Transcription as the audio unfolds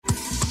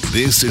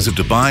This is a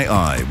Dubai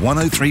Eye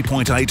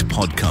 103.8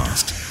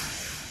 podcast.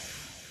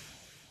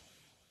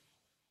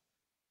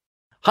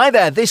 Hi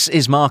there, this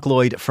is Mark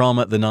Lloyd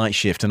from The Night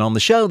Shift, and on the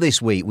show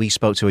this week we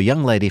spoke to a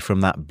young lady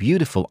from that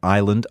beautiful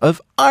island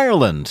of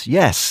Ireland.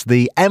 Yes,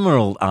 the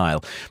Emerald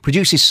Isle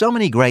produces so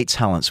many great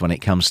talents when it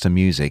comes to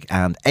music,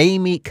 and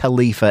Amy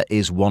Khalifa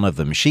is one of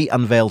them. She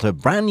unveiled her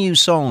brand new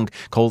song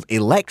called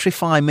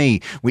Electrify Me,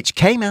 which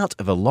came out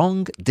of a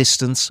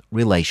long-distance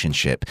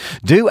relationship.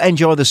 Do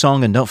enjoy the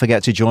song, and don't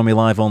forget to join me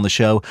live on the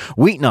show,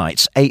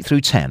 weeknights 8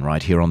 through 10,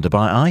 right here on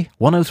Dubai Eye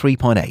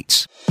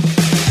 103.8.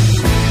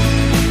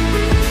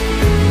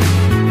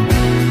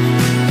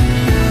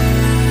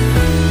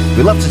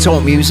 We love to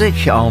talk music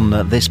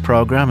on this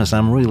programme, as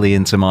I'm really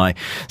into my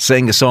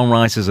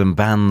singer-songwriters and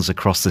bands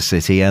across the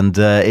city, and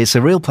it's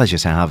a real pleasure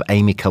to have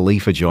Amy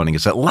Khalifa joining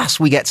us. At last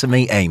we get to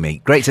meet Amy.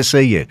 Great to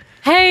see you.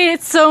 Hey,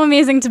 it's so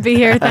amazing to be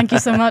here. Thank you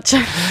so much.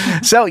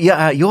 So,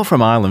 you're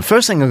from Ireland.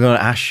 First thing I'm going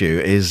to ask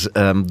you is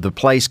the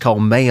place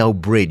called Mayo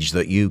Bridge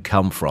that you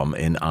come from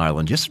in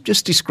Ireland.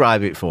 Just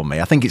describe it for me.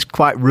 I think it's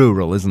quite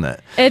rural, isn't it?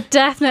 It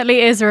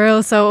definitely is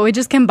rural. So we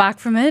just came back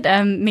from it,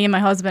 me and my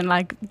husband,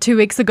 like 2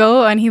 weeks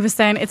ago, and he was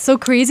saying it's so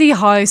crazy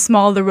how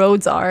small the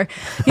roads are.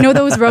 You know,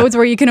 those roads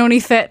where you can only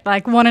fit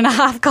like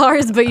 1.5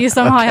 cars, but you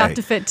somehow have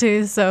to fit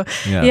two. So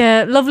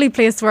yeah, lovely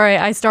place where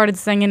I started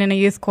singing in a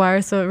youth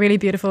choir. So a really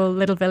beautiful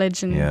little village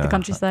in the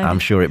countryside. I'm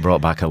sure it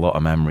brought back a lot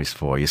of memories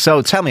for you.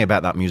 So tell me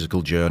about that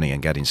musical journey and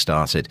getting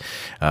started.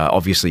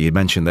 Obviously, you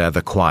mentioned there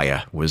the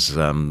choir was,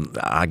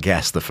 I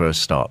guess, the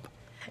first stop.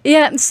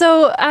 Yeah,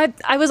 so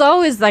I was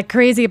always like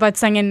crazy about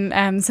singing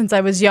since I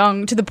was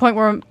young, to the point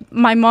where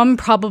my mum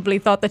probably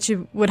thought that she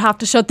would have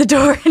to shut the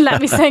door and let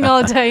me sing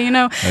all day, you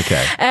know.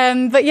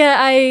 Okay. But yeah,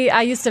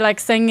 I used to like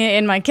sing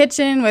in my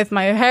kitchen with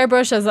my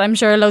hairbrush, as I'm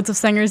sure loads of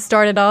singers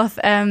started off.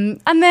 And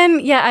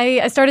then, yeah,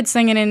 I started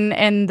singing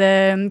in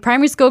the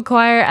primary school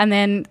choir and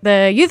then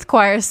the youth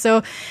choir.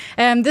 So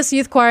this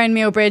youth choir in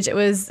Mayo Bridge, it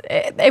was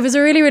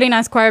a really, really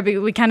nice choir.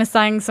 We kind of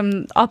sang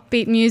some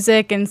upbeat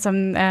music and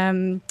some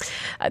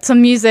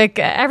music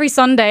every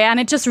Sunday, and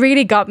it just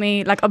really got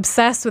me like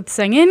obsessed with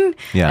singing.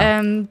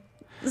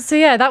 So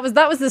yeah, that was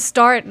the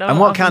start. And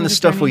what kind of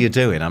stuff were you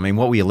doing? I mean,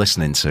 what were you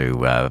listening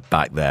to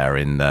back there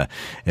in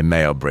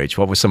Mayo Bridge?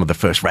 What were some of the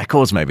first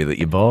records maybe that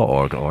you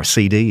bought, or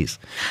CDs?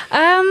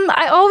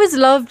 I always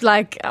loved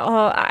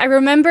I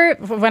remember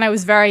when I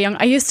was very young,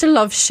 I used to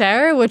love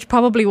Cher, which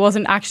probably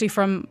wasn't actually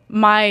from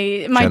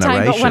my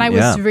time, but when I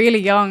was really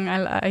young,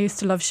 I used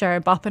to love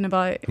Cher, bopping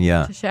about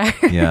to Cher.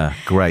 Yeah,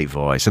 great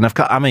voice. And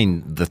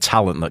the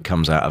talent that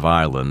comes out of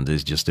Ireland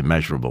is just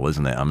immeasurable,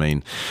 isn't it? I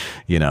mean,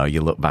 you know,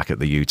 you look back at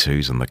the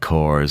U2s and the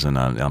Cores, and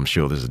I'm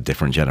sure there's a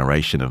different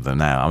generation of them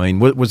now. I mean,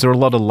 was there a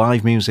lot of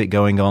live music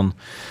going on?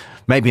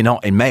 Maybe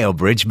not in Mayo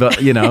Bridge,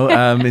 but, you know,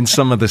 in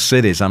some of the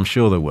cities, I'm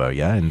sure there were,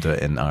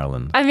 in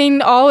Ireland. I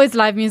mean, always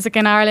live music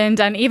in Ireland,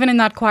 and even in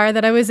that choir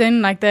that I was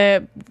in,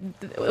 it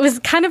was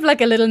kind of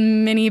like a little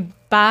mini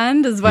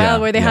band as well,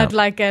 where they had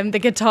like the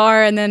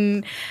guitar, and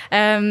then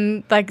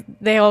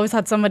they always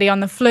had somebody on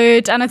the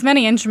flute and as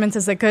many instruments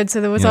as they could. So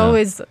there was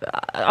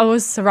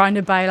always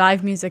surrounded by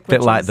live music.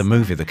 Bit like the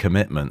movie The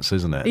Commitments,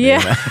 isn't it?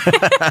 Yeah.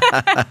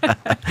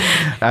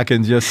 I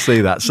can just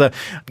see that. So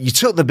you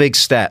took the big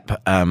step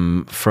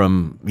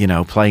from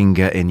playing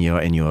in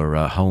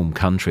your home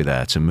country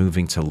there to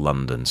moving to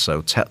London.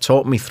 So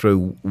talk me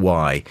through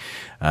why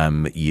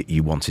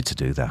you wanted to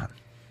do that.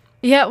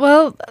 Yeah,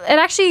 well,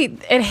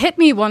 it hit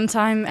me one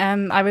time.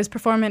 I was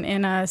performing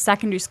in a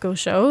secondary school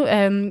show,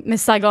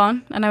 Miss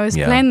Saigon, and I was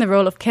playing the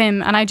role of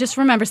Kim. And I just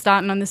remember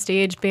standing on the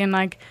stage being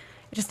like,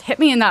 it just hit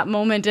me in that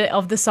moment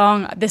of the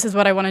song, this is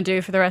what I want to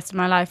do for the rest of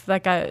my life.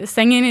 Like,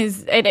 singing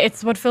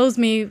it's what fills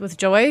me with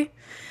joy.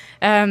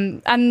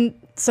 And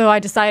so I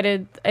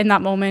decided in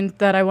that moment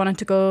that I wanted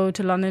to go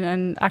to London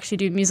and actually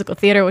do musical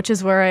theatre, which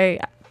is where I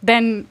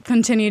then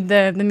continued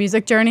the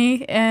music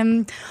journey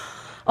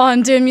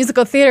on doing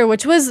musical theatre,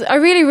 which was a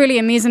really, really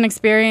amazing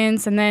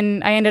experience. And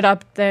then I ended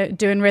up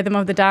doing Rhythm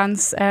of the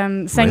Dance,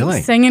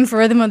 singing for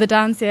Rhythm of the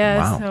Dance. Yeah.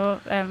 Wow.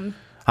 So,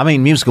 I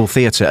mean, musical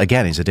theatre,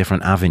 again, is a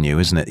different avenue,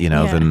 isn't it?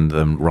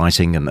 Than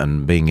writing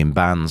and being in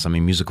bands. I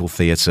mean, musical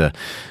theatre,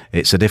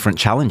 it's a different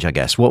challenge, I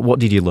guess. What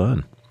did you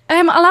learn?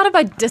 A lot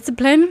about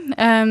discipline,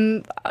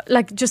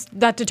 like just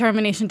that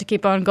determination to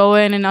keep on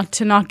going and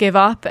not give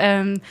up.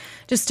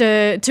 Just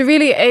to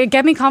really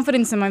get me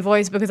confidence in my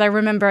voice, because I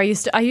remember I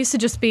used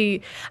to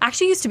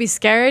be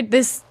scared.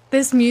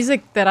 This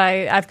music that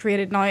I've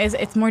created now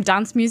it's more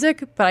dance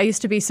music, but I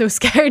used to be so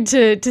scared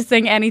to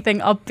sing anything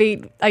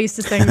upbeat. I used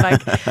to sing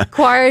like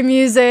choir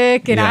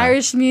music and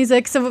Irish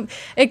music, so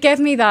it gave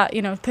me that,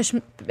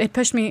 it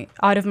pushed me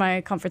out of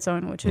my comfort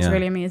zone, which was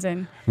really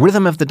amazing.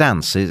 Rhythm of the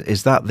Dance,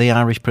 is that the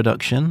Irish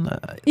production?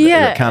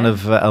 Kind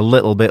of a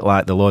little bit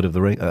like the Lord of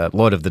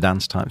the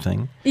Dance type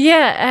thing.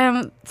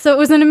 So it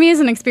was an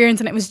amazing experience,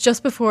 and it was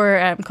just before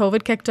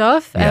COVID kicked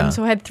off.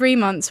 So I had 3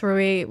 months where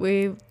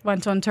we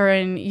went on tour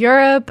in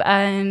Europe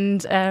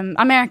and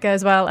America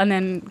as well, and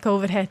then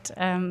COVID hit.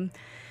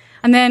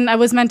 And then I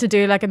was meant to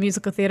do like a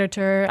musical theatre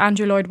tour,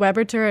 Andrew Lloyd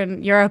Webber tour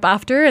in Europe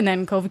after, and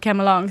then COVID came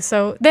along.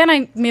 So then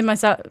I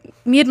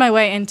made my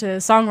way into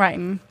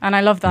songwriting, and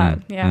I love that.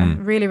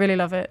 Really, really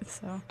love it.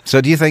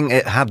 So do you think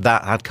had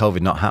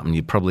COVID not happened,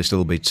 you'd probably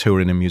still be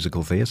touring in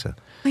musical theatre?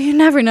 Well, you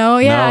never know.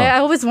 Yeah, No. I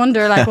always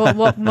wonder like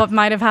what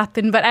might have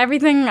happened, but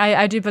everything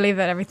I do believe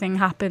that everything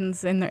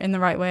happens in the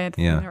right way,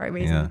 in the right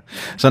reason. Yeah.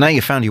 So now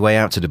you've found your way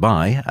out to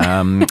Dubai,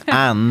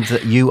 and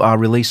you are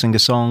releasing a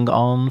song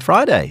on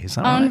Friday. Is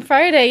that right? On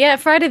Friday, yeah,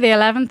 Friday the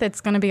 11th.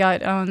 It's going to be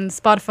out on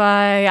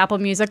Spotify, Apple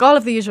Music, all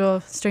of the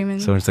usual streaming.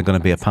 So is there going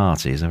to be a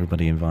party? Is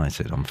everybody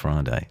invited on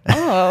Friday?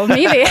 Oh,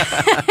 maybe.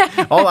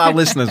 All our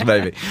listeners,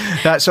 maybe.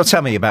 So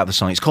tell me about the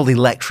song. It's called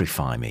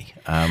Electrify Me.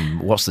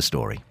 What's the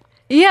story?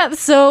 Yeah,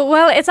 so,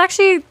 well, it's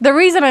actually, the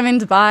reason I'm in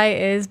Dubai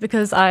is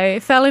because I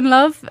fell in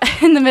love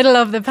in the middle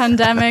of the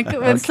pandemic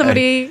with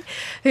somebody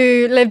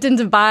who lived in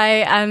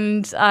Dubai,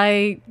 and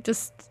I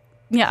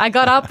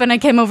got up and I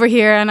came over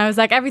here and I was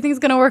like, everything's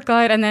going to work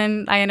out, and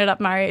then I ended up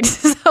married.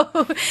 So,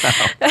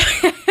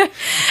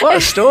 what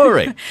a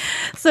story.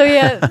 So,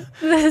 yeah,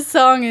 this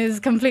song is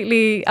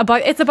completely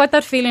about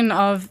that feeling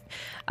of,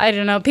 I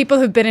don't know, people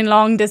who've been in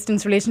long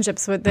distance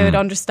relationships they would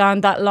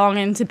understand that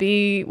longing to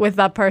be with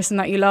that person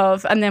that you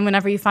love. And then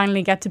whenever you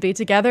finally get to be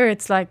together,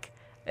 it's like,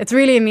 it's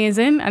really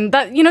amazing. And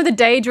that, you know, the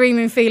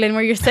daydreaming feeling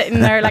where you're sitting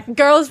there, like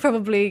girls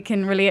probably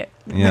can relate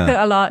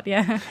a lot.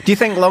 Yeah. Do you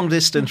think long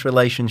distance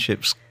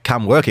relationships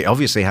can work? It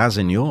obviously has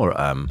in your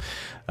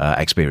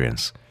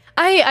experience.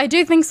 I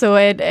do think so.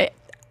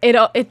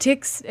 It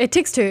takes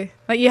two.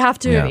 Like you have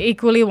to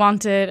equally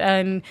want it,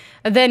 and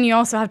then you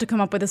also have to come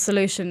up with a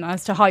solution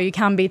as to how you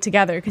can be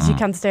together, because you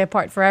can't stay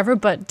apart forever.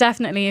 But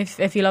definitely,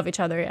 if you love each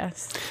other,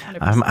 yes.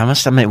 I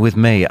must admit, with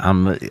me,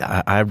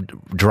 I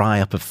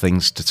dry up of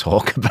things to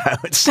talk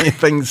about,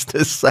 things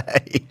to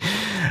say.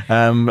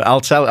 I'll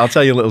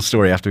tell you a little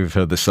story after we've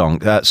heard the song.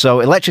 So,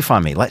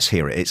 Electrify Me. Let's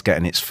hear it. It's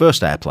getting its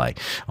first airplay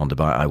on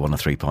Dubai Eye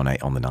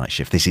 103.8 on the night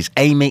shift. This is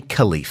Amy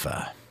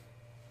Khalifa.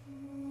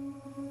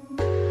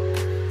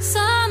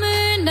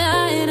 Summer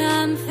night,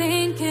 I'm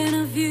thinking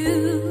of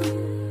you.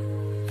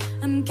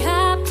 I'm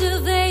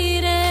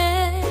captivated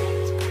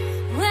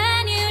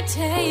when you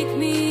take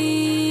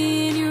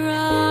me in your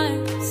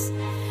arms.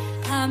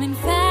 I'm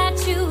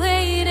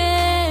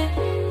infatuated.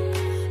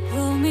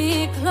 Pull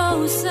me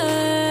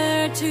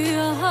closer to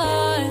your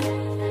heart.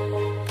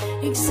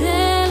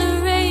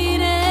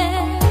 Accelerated.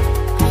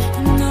 I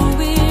know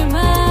we're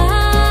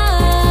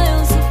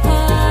miles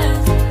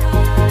apart.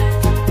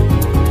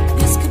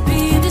 This could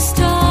be the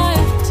start.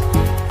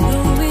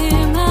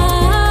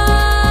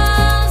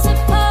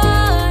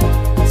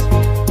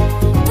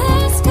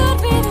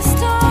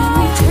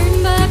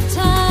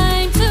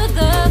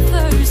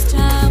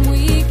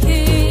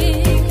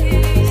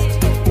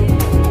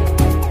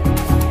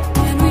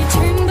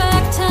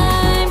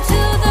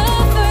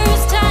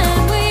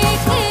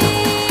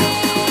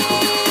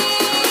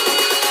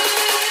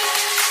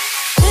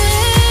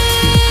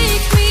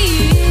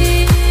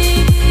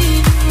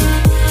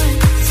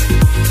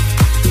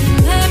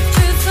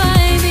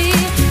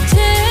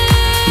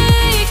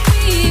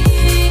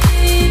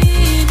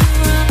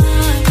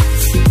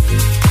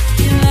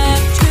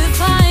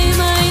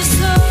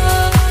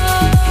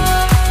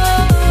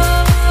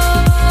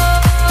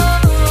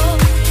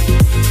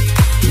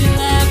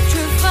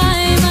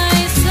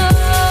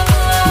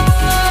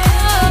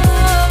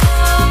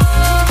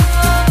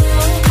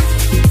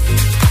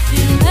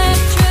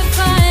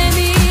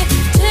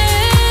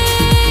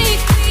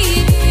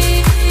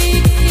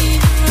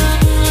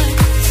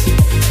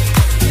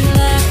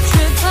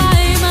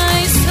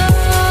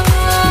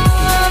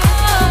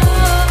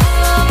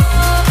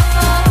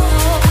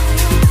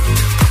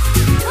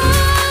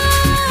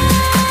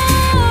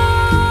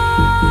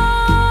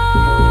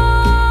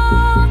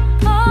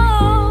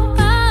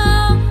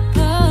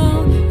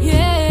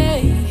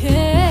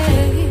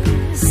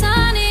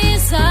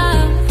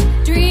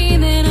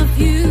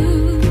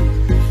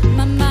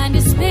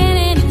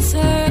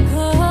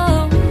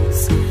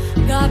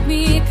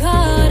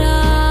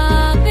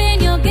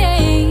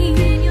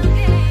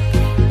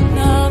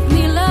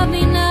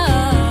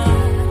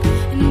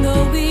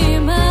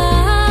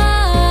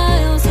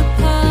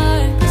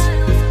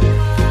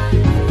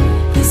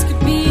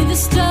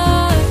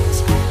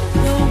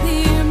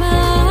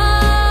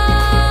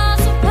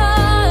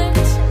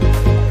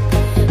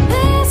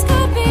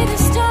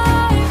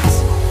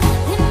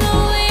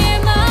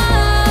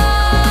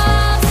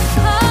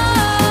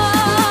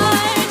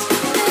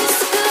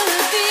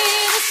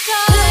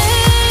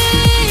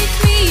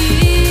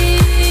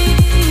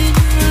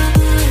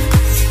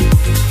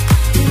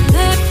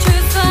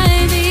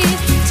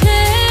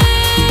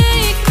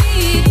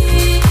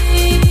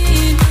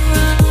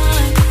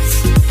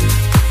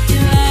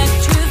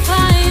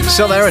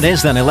 So there it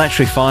is then,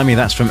 Electrify Me.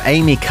 That's from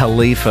Amy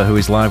Khalifa, who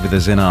is live with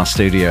us in our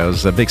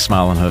studios. A big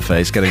smile on her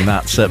face, getting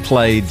that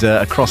played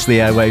across the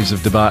airwaves of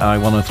Dubai Eye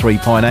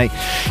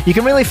 103.8. You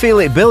can really feel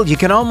it build. You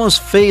can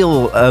almost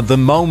feel the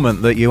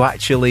moment that you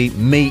actually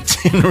meet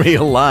in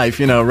real life,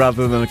 you know,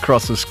 rather than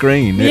across a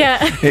screen.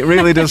 It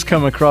really does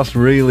come across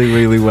really,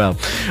 really well.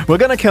 We're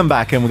going to come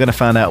back and we're going to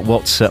find out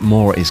what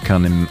more is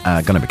going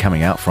to be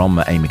coming out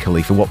from Amy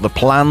Khalifa, what the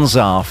plans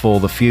are for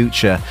the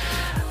future.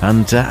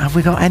 And have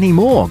we got any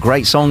more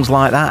great songs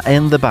like that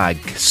in the bag?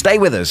 Stay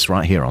with us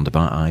right here on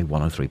Dubai Eye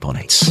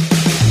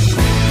 103.8.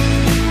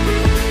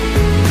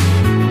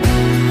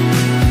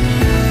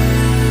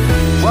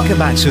 Welcome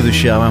back to the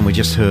show, and we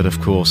just heard, of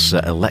course,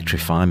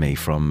 Electrify Me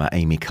from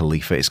Amy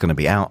Khalifa. It's going to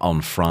be out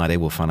on Friday.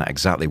 We'll find out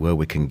exactly where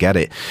we can get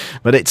it.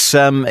 But it's,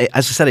 as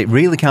I said, it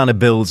really kind of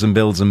builds and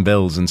builds and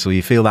builds until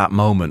you feel that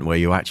moment where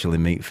you actually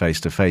meet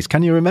face to face.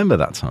 Can you remember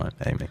that time,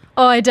 Amy?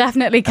 Oh, I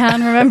definitely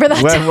can remember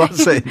that Where time.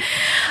 was it?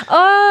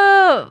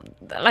 Oh,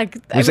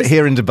 Was it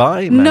here in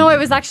Dubai? No, it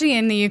was actually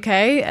in the UK.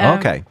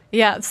 Okay.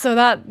 Yeah, so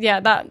that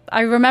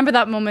I remember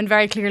that moment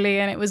very clearly,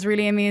 and it was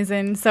really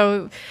amazing.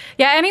 So,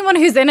 yeah, anyone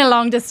who's in a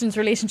long distance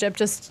relationship,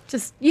 just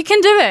you can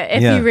do it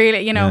if you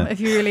really, if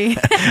you really,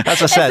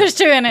 as I said, if there's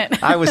two in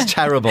it. I was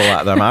terrible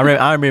at them.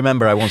 I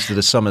remember I once did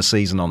a summer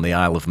season on the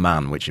Isle of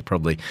Man, which you're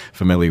probably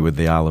familiar with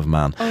the Isle of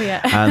Man. Oh yeah.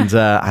 And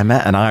I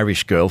met an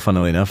Irish girl,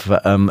 funnily enough,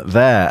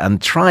 there,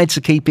 and tried to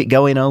keep it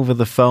going over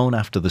the phone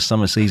after the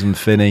summer season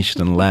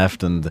finished and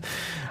left, and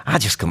I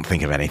just couldn't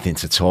think of anything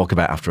to talk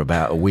about after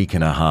about a week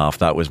and a half.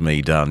 That was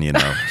me done, you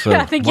know. So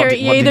I think you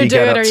either do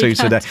it or you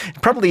can't. Today?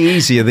 Probably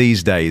easier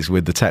these days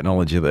with the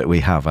technology that we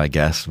have, I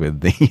guess,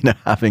 with the,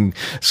 having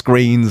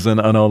screens and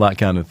all that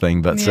kind of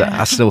thing. But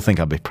I still think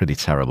I'd be pretty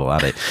terrible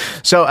at it.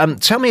 So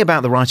tell me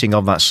about the writing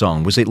of that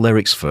song. Was it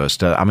lyrics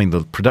first? I mean,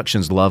 the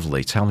production's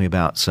lovely. Tell me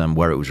about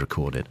where it was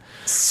recorded.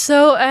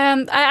 So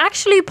I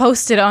actually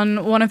posted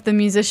on one of the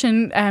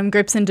musician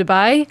groups in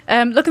Dubai,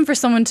 looking for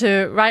someone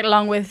to write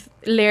along with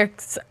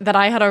lyrics that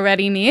I had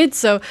already made.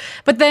 So,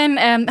 but then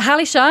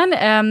Hali Shan,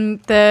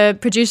 the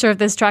producer of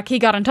this track, he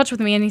got in touch with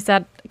me and he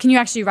said, "Can you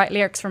actually write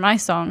lyrics for my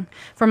song,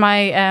 for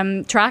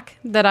my track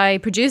that I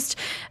produced?"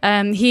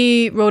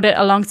 He wrote it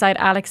alongside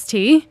Alex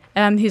T,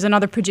 who's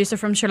another producer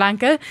from Sri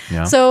Lanka.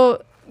 Yeah.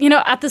 So,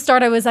 at the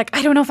start I was like,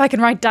 I don't know if I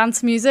can write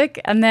dance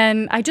music, and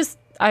then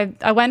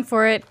I went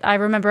for it. I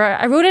remember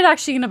I wrote it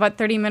actually in about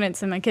 30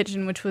 minutes in my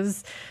kitchen, which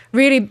was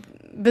really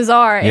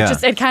bizarre.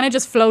 It kind of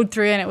just flowed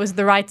through, and it was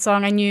the right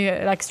song. I knew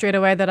like straight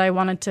away that I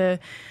wanted to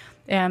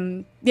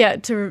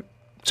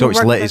So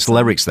it's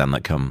lyrics then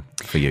that come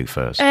for you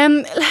first?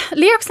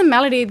 Lyrics and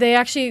melody,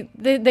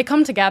 they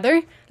come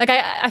together. Like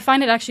I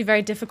find it actually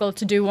very difficult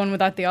to do one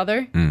without the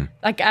other.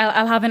 Like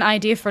I'll have an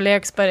idea for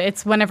lyrics, but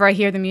it's whenever I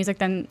hear the music,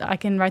 then I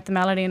can write the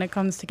melody and it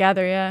comes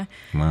together. Yeah.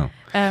 Wow.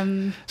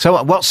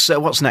 So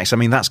what's next? I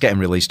mean, that's getting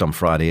released on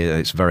Friday.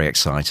 It's very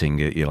exciting.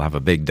 You'll have a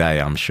big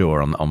day, I'm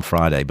sure, on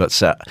Friday. But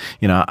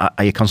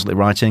are you constantly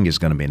writing? Is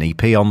going to be an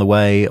EP on the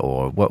way,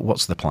 or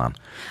what's the plan?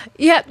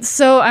 Yeah,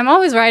 so I'm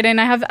always writing.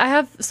 I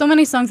have so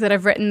many songs that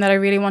I've written that I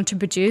really want to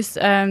produce,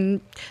 to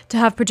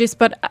have produced.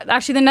 But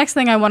actually, the next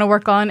thing I want to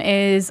work on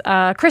is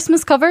a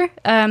Christmas cover.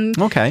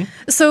 Okay.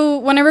 So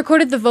when I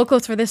recorded the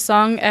vocals for this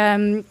song,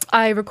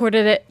 I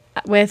recorded it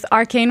with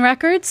Arcane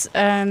Records.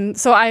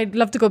 So I'd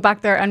love to go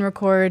back there and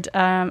record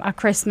a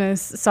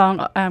Christmas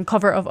song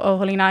cover of Oh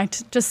Holy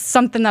Night. Just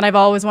something that I've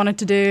always wanted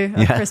to do,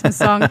 a Christmas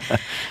song.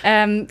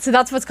 So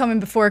that's what's coming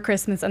before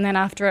Christmas. And then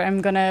after,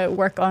 I'm going to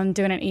work on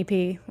doing an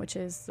EP, which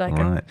is like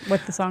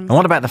with the songs. And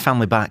what about the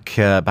family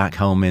back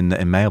home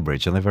in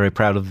Mailbridge? Are they very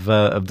proud of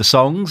the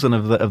songs and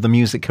of the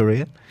music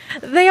career?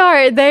 They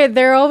are.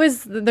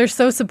 They're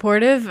so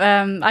supportive.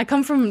 I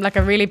come from like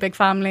a really big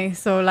family.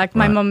 So like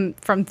my mum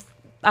from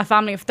a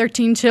family of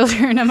 13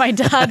 children and my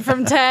dad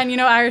from 10,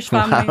 Irish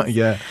families. Wow,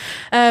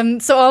 yeah.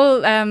 So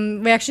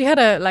we actually had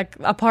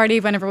a party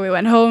whenever we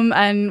went home,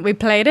 and we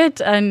played it,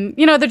 and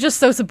they're just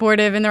so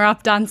supportive and they're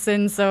up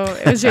dancing, so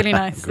it was really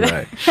nice.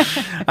 Great.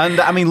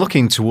 And I mean,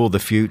 looking toward the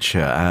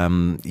future,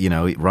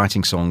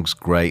 writing songs,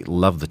 great,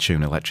 love the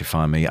tune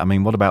Electrify Me. I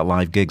mean, what about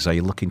live gigs? Are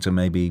you looking to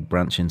maybe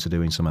branch into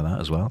doing some of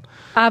that as well?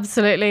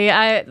 Absolutely.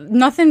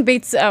 Nothing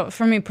beats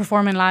for me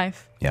performing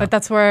live. Yeah. But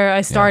that's where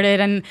I started,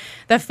 and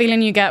that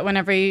feeling you get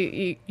whenever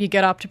you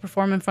get up to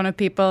perform in front of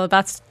people,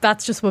 that's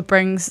just what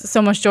brings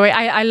so much joy.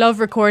 I love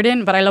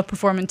recording, but I love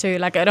performing too.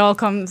 Like, it all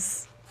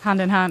comes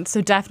hand in hand. So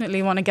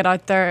definitely want to get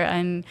out there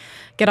and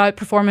get out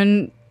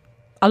performing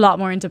a lot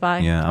more in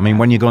Dubai. Yeah, I mean,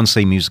 when you go and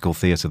see musical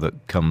theatre that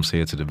comes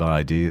here to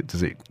Dubai,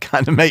 does it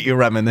kind of make you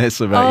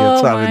reminisce about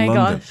your time in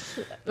London? Oh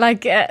my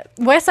gosh. Like,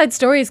 West Side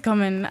Story is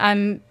coming,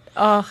 and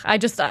I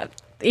just...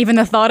 even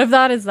the thought of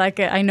that is like,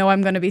 I know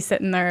I'm going to be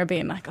sitting there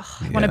being like,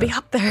 I want to be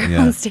up there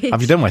on stage.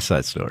 Have you done West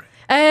Side Story?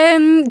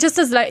 Just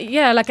as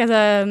as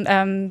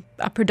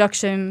a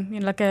production,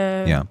 like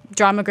a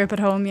drama group at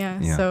home.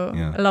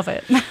 I love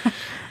it.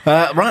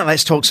 Right,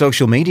 let's talk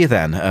social media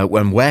then.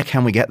 Where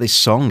can we get this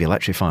song,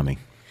 Electrify Me?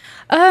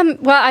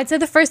 Well, I'd say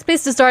the first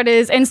place to start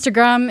is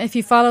Instagram. If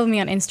you follow me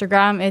on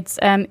Instagram, it's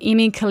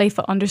Amy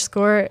Khalifa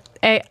 _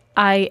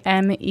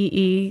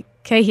 AIMEEKHALIFA.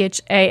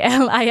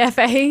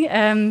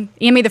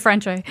 Amy the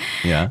French way.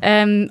 Yeah.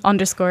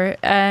 _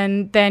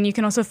 And then you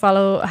can also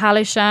follow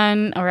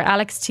Halishan or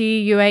Alex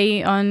T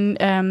UAE on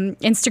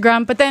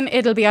Instagram. But then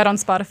it'll be out on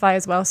Spotify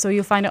as well. So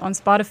you'll find it on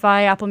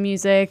Spotify, Apple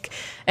Music,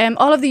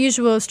 all of the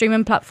usual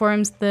streaming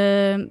platforms.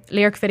 The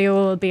lyric video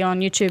will be on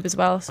YouTube as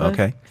well. So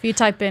Okay. if you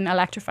type in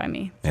Electrify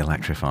Me.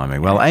 Electrify Me.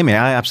 Well, Amy,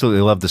 I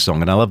absolutely love the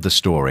song and I love the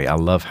story. I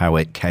love how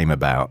it came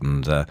about.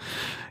 And,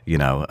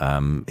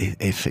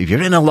 if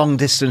you're in a long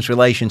distance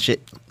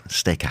relationship,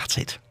 stick at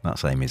it.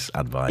 That's Amy's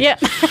advice. Yeah.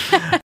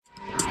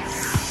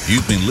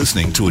 You've been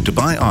listening to a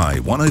Dubai Eye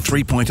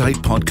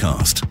 103.8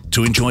 podcast.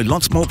 To enjoy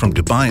lots more from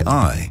Dubai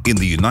Eye in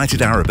the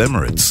United Arab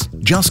Emirates,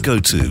 just go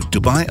to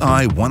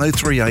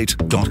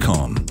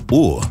DubaiEye1038.com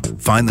or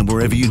find them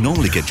wherever you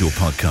normally get your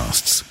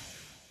podcasts.